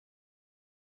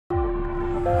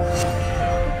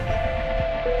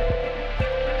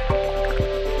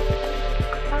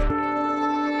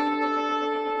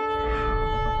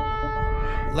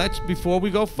Let's, before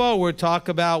we go forward, talk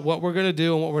about what we're going to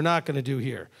do and what we're not going to do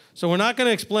here. So we're not going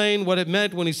to explain what it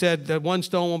meant when he said that one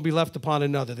stone won't be left upon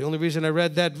another. The only reason I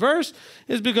read that verse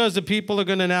is because the people are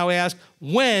going to now ask,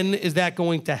 when is that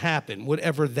going to happen,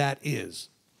 whatever that is?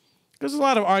 Because there's a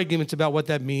lot of arguments about what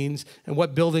that means and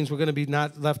what buildings were going to be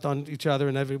not left on each other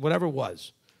and whatever it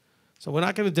was. So we're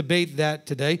not going to debate that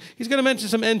today. He's going to mention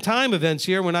some end time events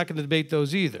here. We're not going to debate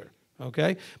those either.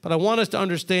 Okay? But I want us to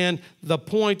understand the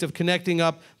point of connecting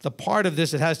up the part of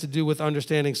this that has to do with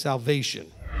understanding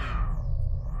salvation.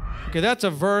 Okay, that's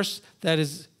a verse that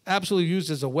is absolutely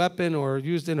used as a weapon or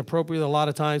used inappropriately a lot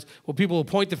of times. Well, people will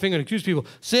point the finger and accuse people.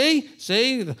 See,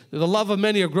 the love of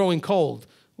many are growing cold.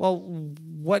 Well,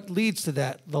 what leads to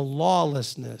that? The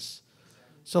lawlessness.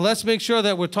 So let's make sure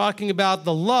that we're talking about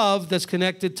the love that's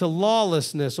connected to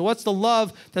lawlessness. So what's the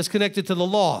love that's connected to the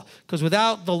law? Because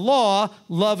without the law,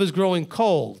 love is growing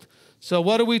cold. So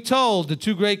what are we told? The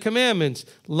two great commandments: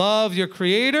 love your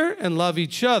Creator and love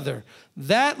each other.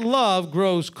 That love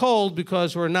grows cold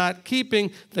because we're not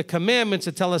keeping the commandments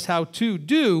that tell us how to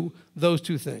do those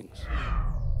two things.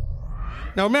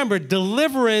 Now remember,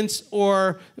 deliverance,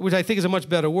 or which I think is a much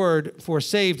better word for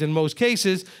saved in most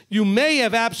cases, you may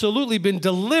have absolutely been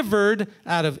delivered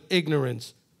out of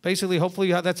ignorance. Basically,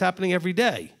 hopefully that's happening every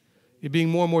day. You're being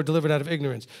more and more delivered out of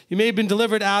ignorance. You may have been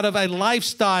delivered out of a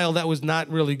lifestyle that was not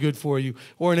really good for you,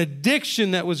 or an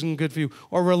addiction that wasn't good for you,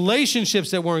 or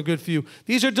relationships that weren't good for you.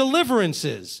 These are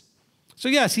deliverances. So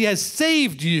yes, he has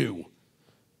saved you.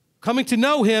 Coming to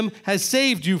know him has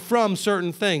saved you from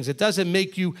certain things. It doesn't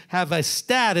make you have a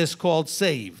status called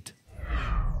saved.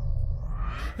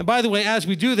 And by the way, as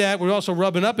we do that, we're also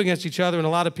rubbing up against each other, and a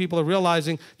lot of people are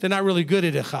realizing they're not really good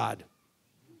at Echad.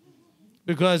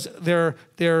 Because their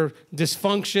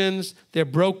dysfunctions, their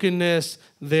brokenness,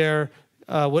 their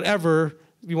whatever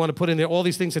you want to put in there, all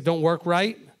these things that don't work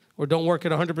right or don't work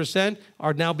at 100%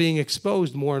 are now being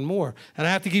exposed more and more. And I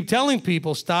have to keep telling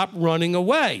people, stop running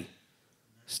away.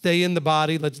 Stay in the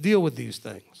body. Let's deal with these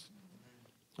things.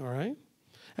 All right?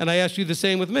 And I ask you the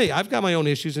same with me. I've got my own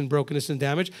issues and brokenness and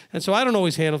damage, and so I don't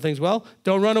always handle things well.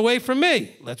 Don't run away from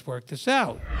me. Let's work this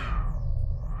out.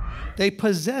 They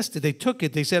possessed it. They took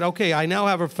it. They said, okay, I now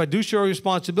have a fiduciary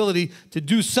responsibility to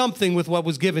do something with what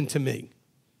was given to me.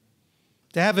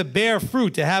 To have it bear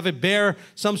fruit, to have it bear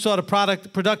some sort of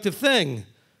productive thing.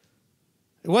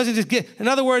 It wasn't just in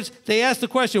other words, they asked the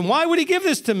question, why would he give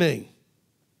this to me?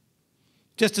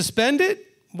 Just to spend it?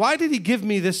 Why did he give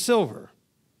me this silver?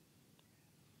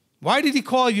 Why did he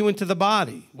call you into the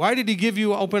body? Why did he give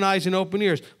you open eyes and open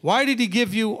ears? Why did he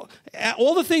give you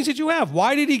all the things that you have?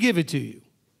 Why did he give it to you?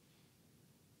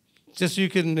 Just so you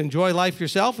can enjoy life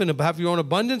yourself and have your own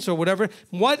abundance or whatever?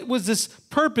 What was this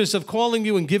purpose of calling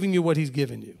you and giving you what he's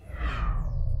given you?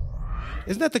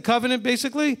 Isn't that the covenant,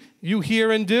 basically? You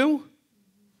hear and do?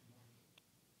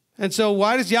 And so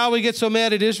why does Yahweh get so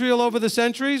mad at Israel over the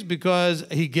centuries? Because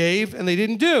he gave and they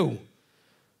didn't do.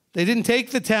 They didn't take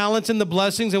the talents and the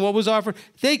blessings and what was offered.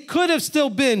 They could have still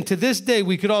been, to this day,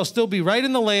 we could all still be right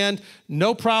in the land,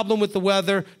 no problem with the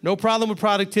weather, no problem with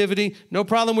productivity, no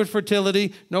problem with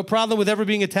fertility, no problem with ever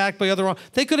being attacked by other.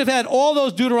 They could have had all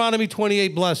those Deuteronomy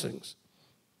 28 blessings.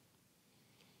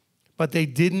 But they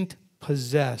didn't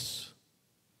possess,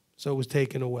 so it was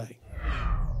taken away.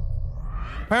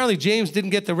 Apparently, James didn't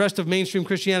get the rest of mainstream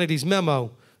Christianity's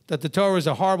memo that the Torah is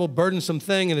a horrible, burdensome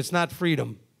thing and it's not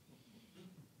freedom.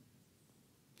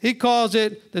 He calls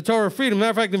it the Torah of freedom.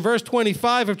 Matter of fact, in verse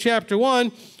 25 of chapter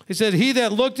 1, he said, he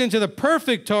that looked into the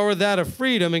perfect Torah, that of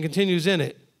freedom, and continues in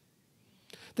it.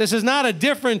 This is not a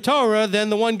different Torah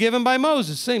than the one given by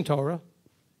Moses. Same Torah.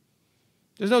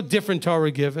 There's no different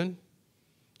Torah given.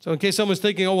 So in case someone's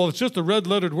thinking, oh, well, it's just the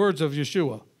red-lettered words of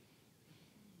Yeshua.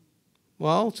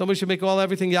 Well, somebody should make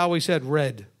everything Yahweh said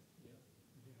red.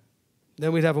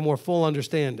 Then we'd have a more full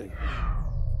understanding.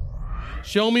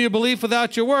 Show me your belief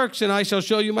without your works, and I shall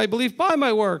show you my belief by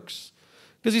my works.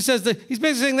 Because he says he's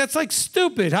basically saying that's like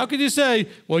stupid. How could you say,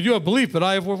 well, you have belief, but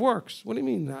I have works? What do you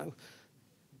mean?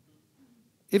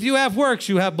 If you have works,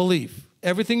 you have belief.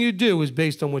 Everything you do is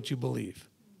based on what you believe.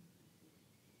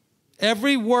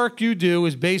 Every work you do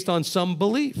is based on some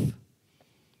belief.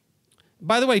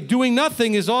 By the way, doing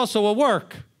nothing is also a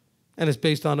work, and it's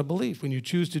based on a belief. When you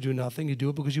choose to do nothing, you do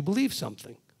it because you believe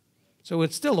something. So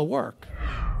it's still a work.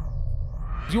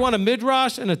 If you want a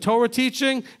midrash and a Torah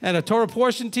teaching and a Torah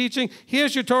portion teaching,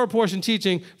 here's your Torah portion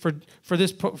teaching for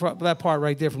that part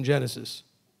right there from Genesis.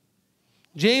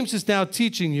 James is now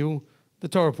teaching you the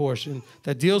Torah portion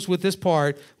that deals with this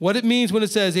part, what it means when it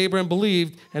says Abraham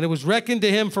believed and it was reckoned to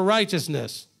him for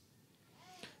righteousness.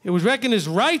 It was reckoned as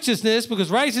righteousness because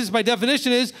righteousness by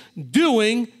definition is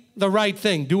doing the right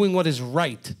thing, doing what is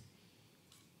right.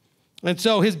 And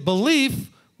so his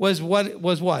belief was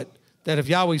what? That if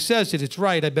Yahweh says it, it's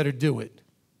right, I better do it.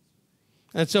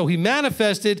 And so he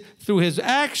manifested through his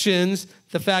actions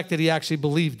the fact that he actually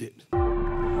believed it.